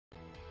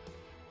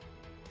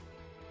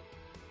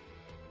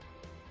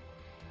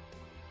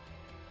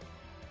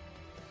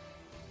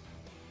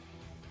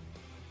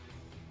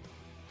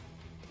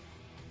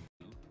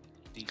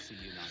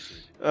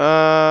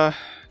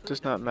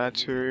Does not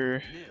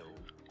matter.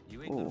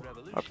 Ooh,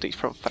 update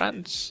from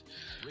France.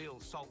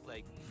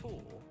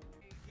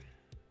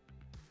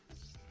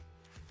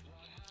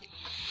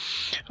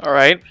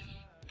 Alright.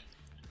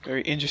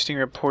 Very interesting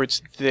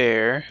reports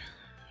there.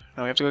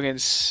 Now we have to go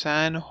against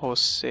San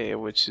Jose,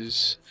 which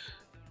is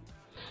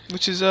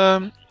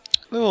a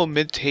little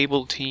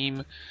mid-table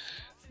team.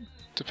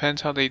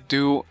 Depends how they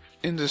do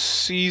in the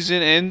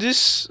season. And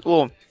this,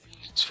 well,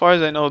 as far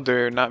as I know,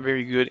 they're not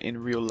very good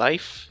in real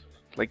life,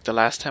 like the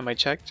last time I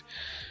checked.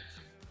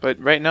 But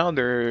right now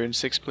they're in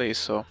 6th place,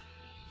 so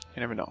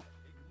you never know.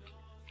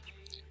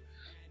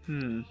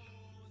 I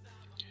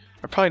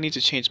probably need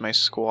to change my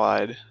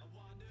squad.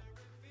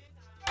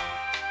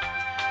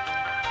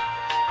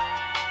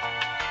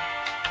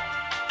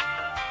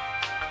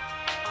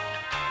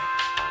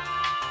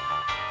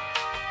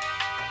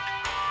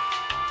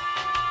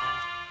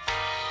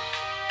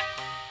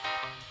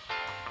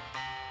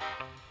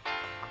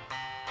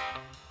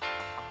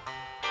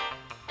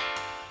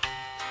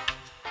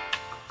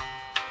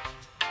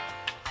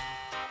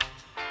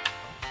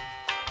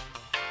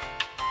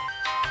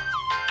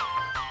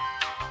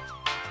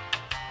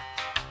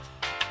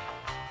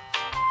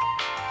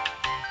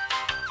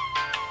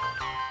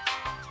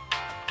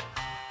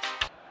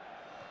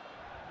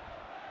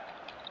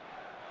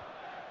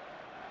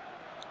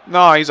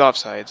 No, he's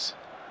offsides.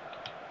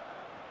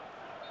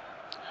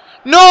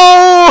 No!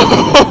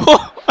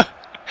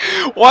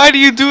 Why do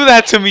you do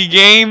that to me,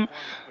 game?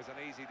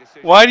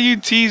 Why do you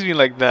tease me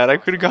like that? I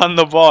could have gotten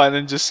the ball and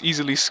then just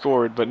easily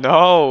scored. But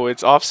no,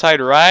 it's offside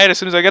right as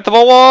soon as I get the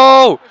ball.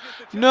 Whoa!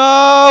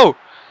 No!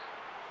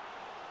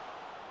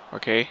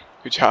 Okay,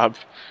 good job.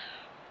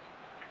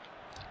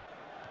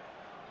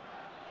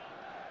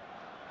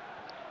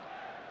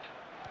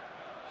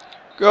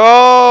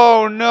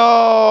 Go!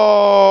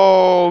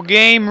 No!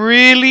 Game,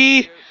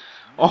 really?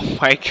 Oh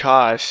my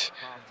gosh.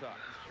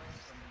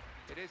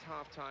 It is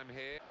half-time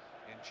here.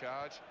 In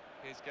charge.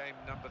 Here's game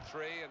number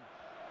 3 and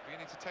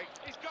beginning to take.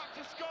 He's got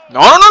to score.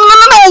 No!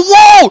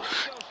 Whoa!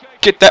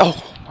 Get that.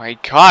 Oh my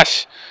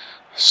gosh.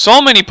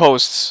 So many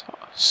posts.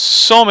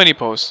 So many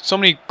posts. So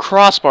many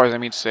crossbars, I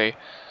mean to say.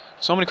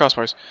 So many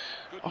crossbars.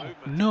 Oh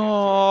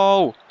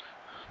no!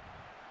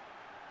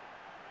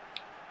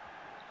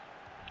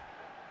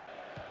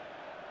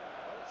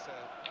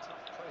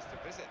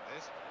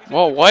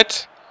 Whoa,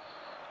 what?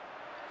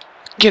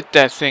 Get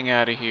that thing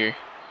out of here.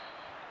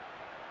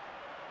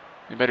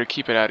 You better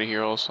keep it out of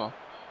here also.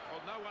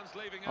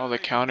 Oh, the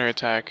counter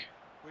attack.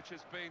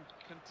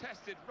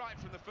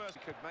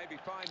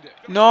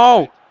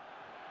 No!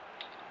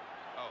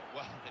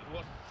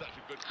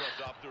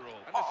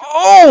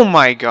 Oh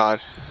my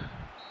god.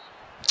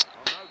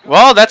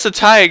 Well, that's a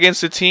tie against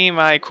the team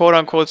I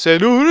quote-unquote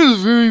said, oh, this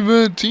is a very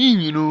bad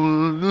team, you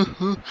know.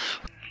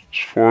 As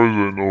far as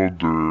I know,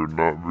 they're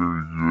not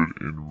very good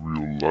in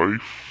real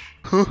life.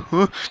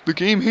 The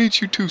game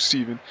hates you too,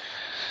 Steven.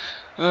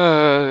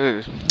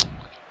 Dang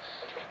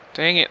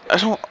it. I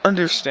don't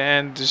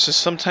understand. There's just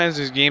sometimes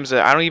there's games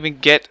that I don't even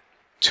get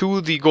to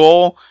the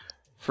goal.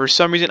 For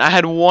some reason, I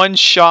had one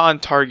shot on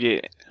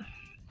target.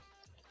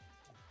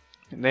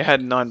 And they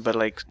had none, but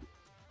like...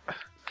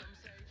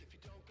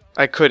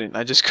 I couldn't.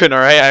 I just couldn't,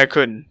 alright? I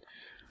couldn't.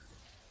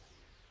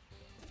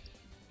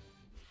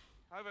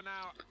 Over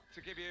now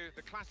to give you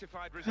the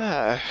classified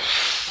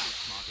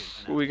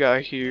What we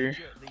got here?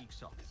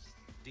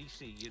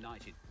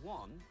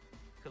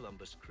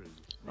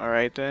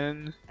 Alright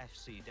then.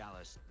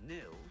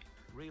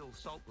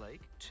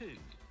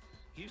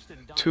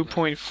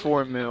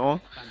 2.4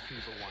 mil.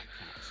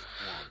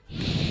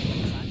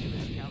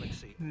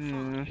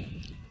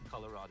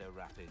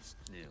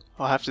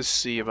 I'll have to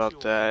see about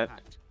that.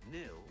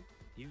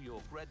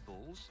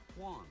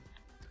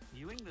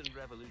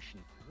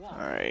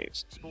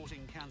 Alright.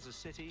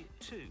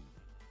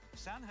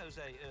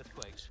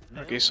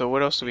 Okay, so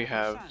what else do we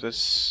have?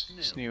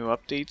 This new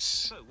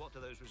updates.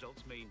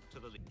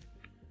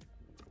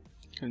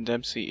 And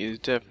Dempsey is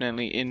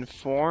definitely in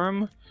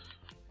form.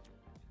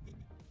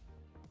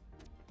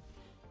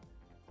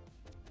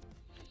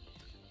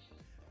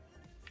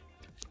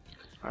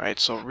 Alright,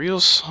 so Real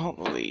Salt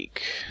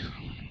Lake.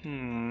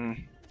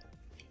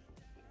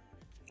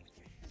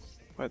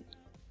 What?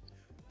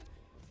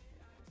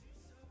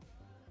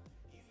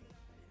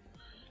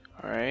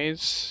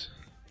 Alright.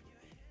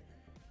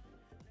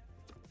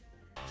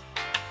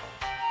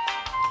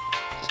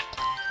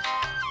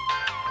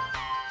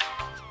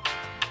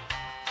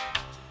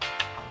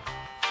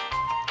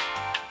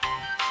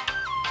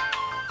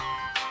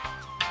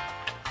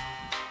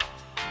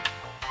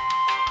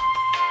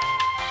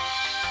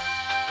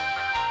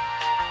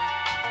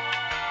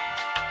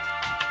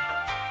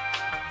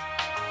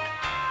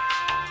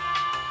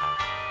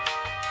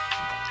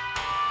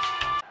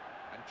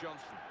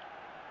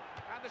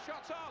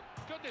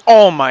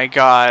 Oh my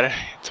god,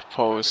 it's a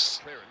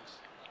post.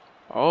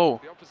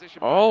 Oh,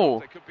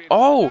 oh,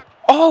 oh,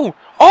 oh,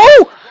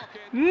 oh!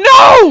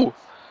 No!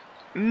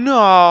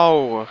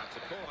 No!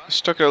 I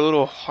struck it a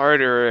little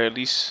harder, or at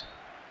least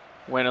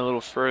went a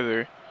little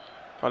further.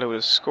 Probably would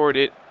have scored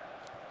it.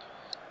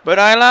 But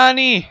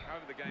Ailani!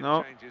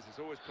 No.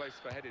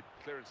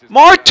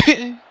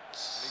 Martin!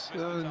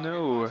 Oh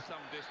no.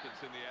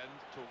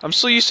 I'm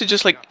so used to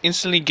just like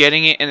instantly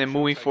getting it and then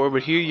moving forward,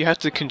 but here you have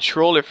to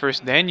control it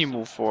first, then you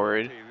move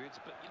forward.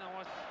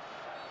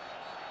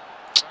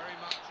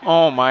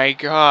 Oh my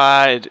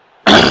god.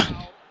 Well,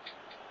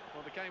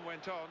 the game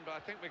went on, but I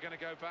think we're going to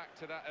go back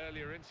to that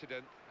earlier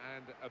incident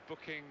and a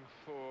booking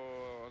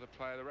for the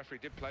player. The referee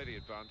did play the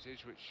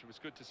advantage, which was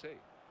good to see.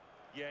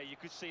 Yeah, you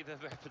could see the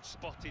ref had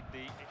spotted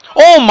the...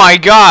 Oh my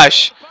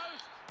gosh!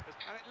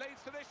 And it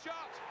leads to this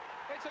shot.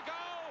 It's a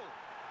goal.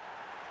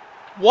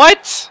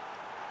 What?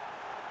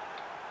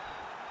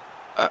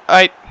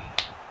 I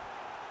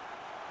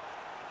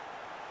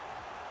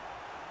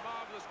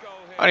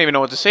don't even know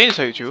what to say, to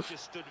tell you the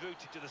truth.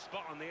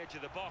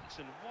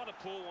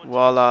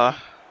 Well,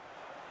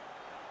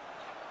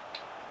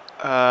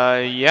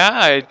 yeah,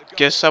 I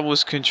guess I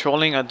was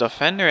controlling a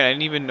defender and I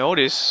didn't even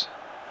notice.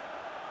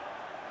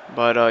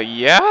 But,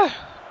 yeah,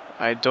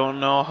 I don't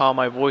know how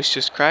my voice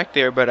just cracked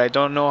there, but I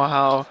don't know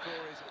how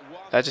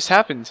that just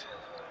happened.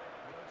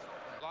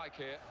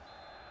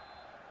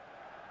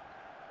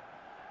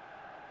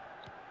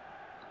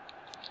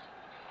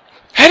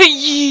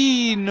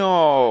 Hey,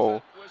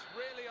 no!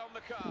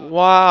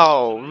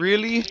 Wow,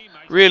 really?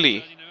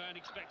 Really?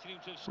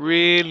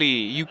 Really?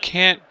 You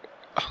can't...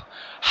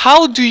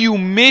 How do you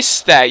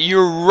miss that?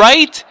 You're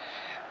right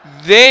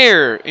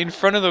there in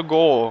front of the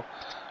goal.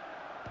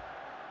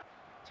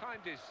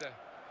 Timed his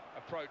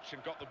approach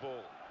and got the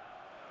ball.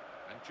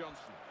 And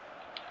Johnson.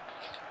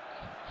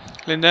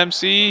 Clint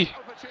Dempsey.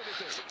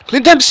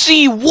 Clint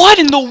Dempsey, what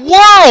in the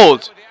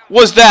world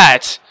was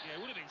that? Yeah, it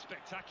would have been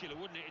spectacular,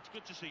 wouldn't it? It's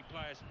good to see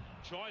players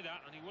try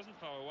that, and he wasn't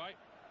far away.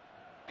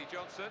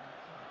 Johnson.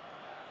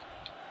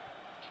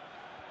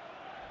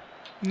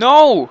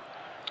 No!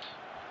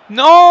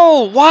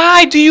 No!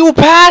 Why do you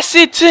pass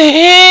it to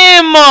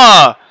him?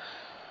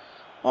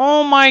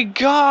 Oh my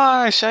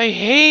gosh, I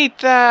hate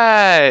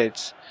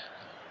that.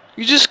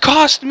 You just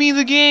cost me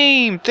the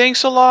game.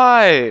 Thanks a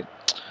lot.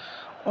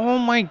 Oh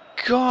my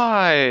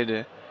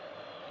god.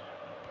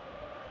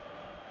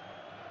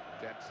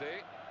 Dempsey.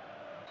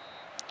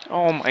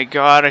 Oh my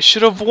god, I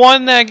should have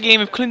won that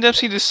game if Clint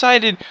Dempsey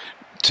decided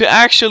to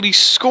actually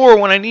score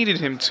when I needed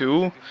him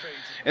to,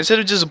 instead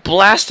of just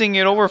blasting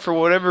it over for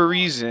whatever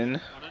reason.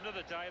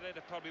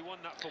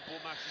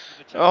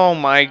 Oh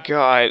my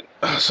god,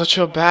 such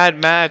a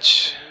bad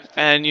match.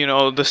 And you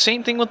know, the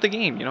same thing with the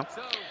game, you know.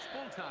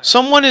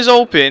 Someone is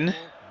open,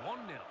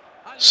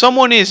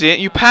 someone isn't,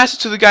 you pass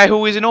it to the guy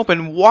who isn't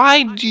open.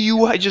 Why do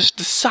you just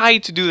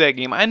decide to do that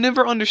game? I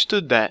never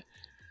understood that.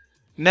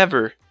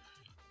 Never.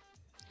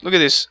 Look at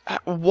this.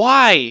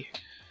 Why?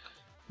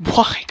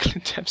 Why,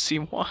 Clint Dempsey?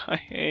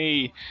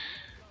 Why?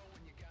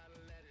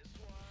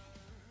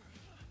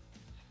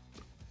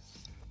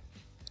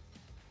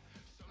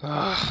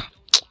 Ugh.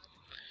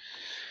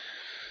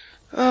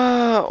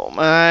 Oh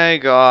my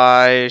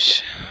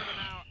gosh.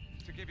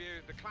 To give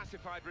you the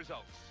classified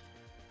results.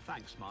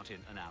 Thanks, Martin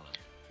and Alan.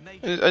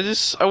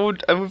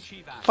 I would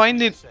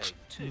find it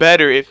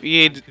better if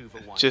EA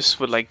just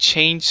would like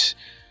change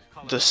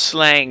the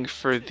slang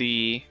for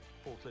the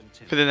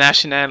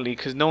nationality,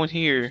 because no one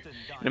here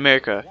in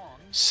America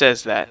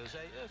says that.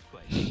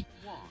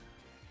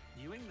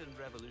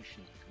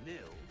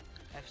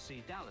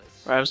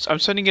 I'm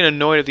starting to get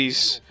annoyed at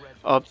these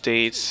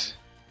updates.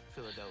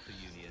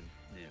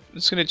 I'm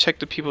just gonna check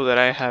the people that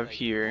I have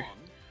here.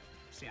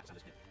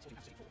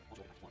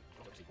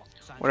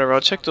 Whatever,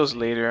 I'll check those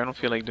later. I don't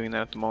feel like doing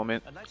that at the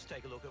moment.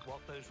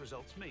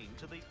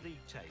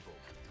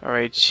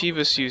 Alright,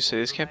 Chivas used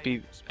this can't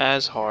be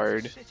as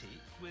hard.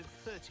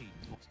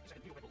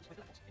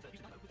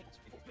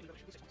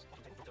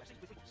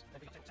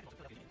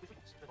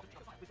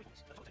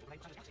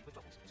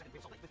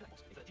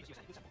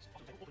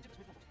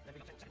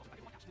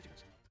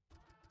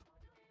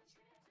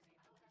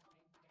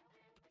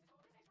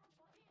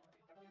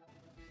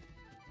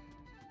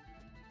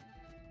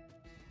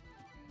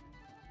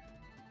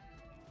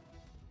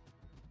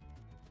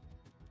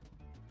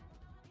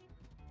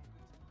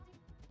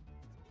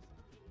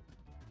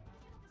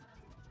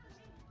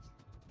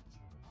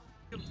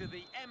 Welcome to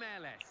the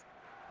MLS.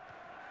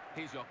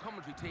 Here's your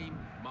commentary team,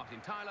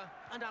 Martin Tyler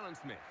and Alan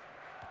Smith.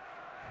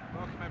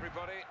 Welcome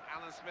everybody,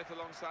 Alan Smith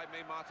alongside me,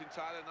 Martin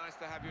Tyler. Nice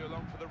to have you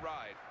along for the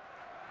ride.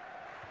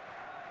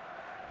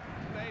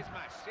 Today's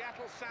match,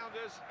 Seattle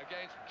Sounders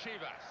against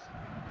Chivas.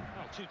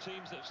 Well, two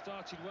teams that have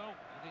started well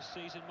this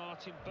season,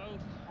 Martin, both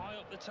high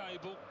up the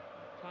table,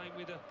 playing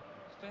with a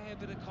fair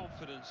bit of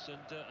confidence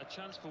and a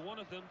chance for one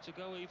of them to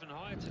go even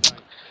higher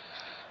today.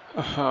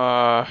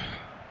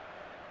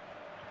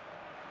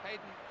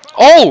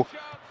 Oh!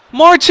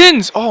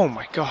 Martins! Oh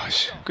my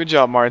gosh. Good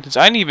job, Martins.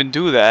 I didn't even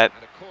do that.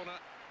 And a corner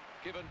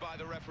given by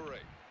the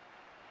referee.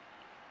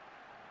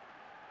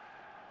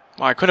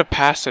 Oh, I could have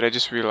passed it, I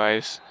just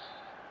realized.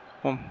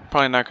 Well,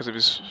 probably not because of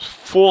his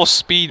full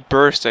speed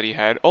burst that he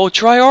had. Oh,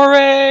 Traore!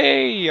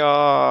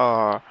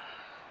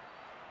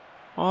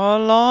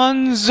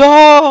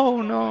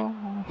 Alonso!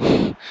 No.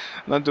 I'm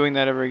not doing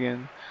that ever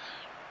again.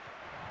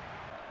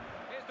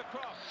 Here's the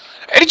cross.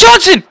 Eddie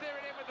Johnson!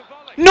 Steering in with the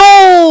volley.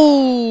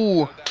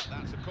 No!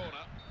 That's a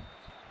corner.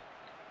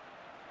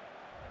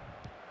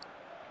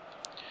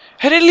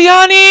 Headed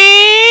Liani!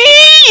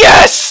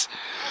 Yes!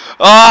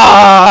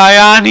 Ah,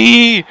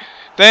 Ayani!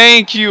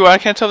 Thank you. I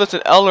can't tell if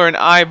that's an L or an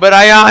I, but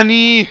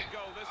Ayani!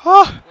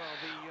 Ah,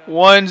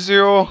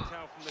 1-0.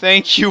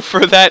 Thank you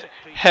for that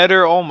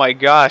header. Oh my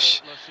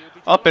gosh.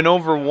 Up and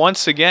over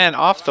once again.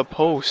 Off the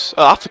post.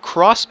 Off the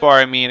crossbar,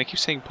 I mean. I keep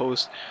saying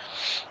post.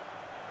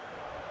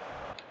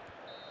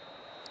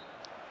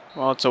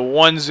 Well, it's a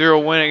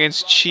 1-0 win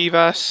against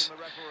Chivas.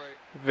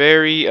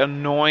 Very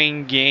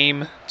annoying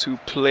game to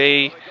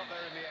play.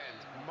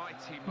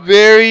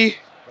 Very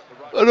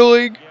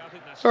annoying.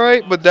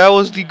 Alright, but that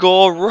was the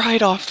goal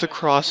right off the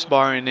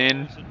crossbar and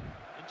in.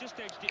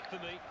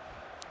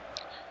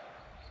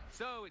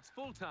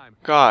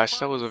 Gosh,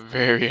 that was a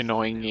very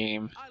annoying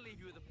game.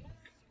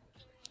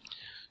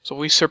 So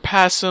we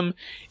surpass them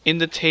in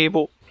the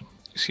table,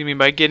 excuse me,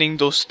 by getting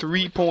those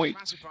 3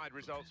 points.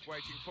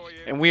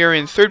 And we are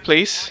in 3rd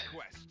place.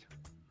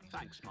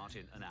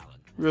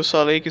 Real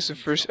Salt Lake is in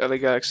 1st, LA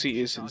Galaxy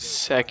is in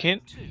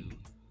 2nd.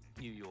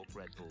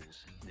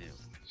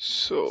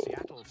 So,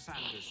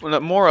 well,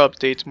 more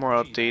updates.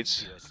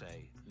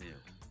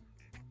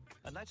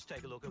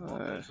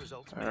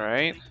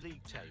 Alright.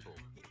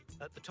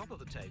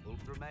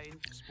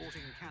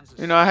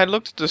 You know, I had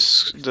looked at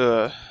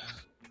the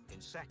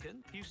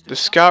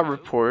scout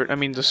report, I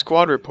mean the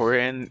squad report,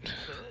 and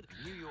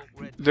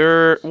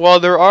there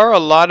are a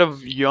lot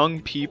of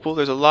young people,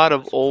 there's a lot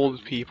of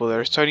old people that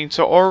are starting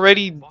to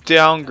already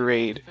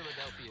downgrade.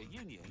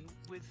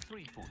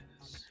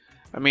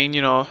 I mean,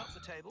 you know,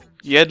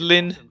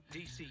 Yedlin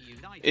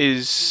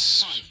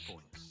is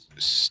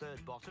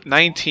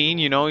 19,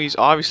 you know, he's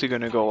obviously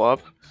going to go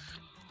up.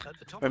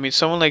 I mean,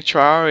 someone like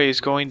Traore is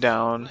going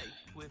down.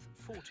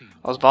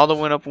 Osvaldo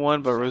went up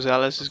 1, but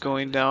Rosales is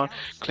going down.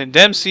 Clint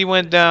Dempsey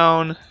went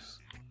down.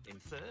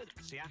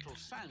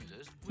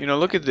 You know,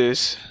 look at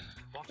this.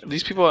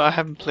 These people I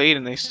haven't played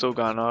and they still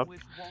gone up.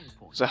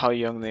 So how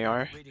young they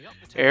are.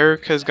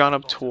 Eric has gone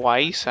up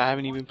twice. I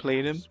haven't even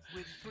played him.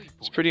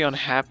 It's pretty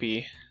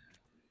unhappy.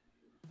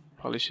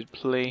 Probably should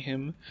play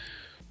him.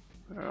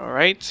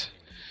 Alright.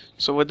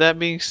 So with that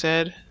being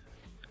said,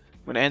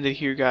 I'm going to end it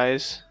here,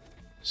 guys.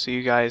 See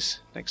you guys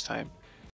next time.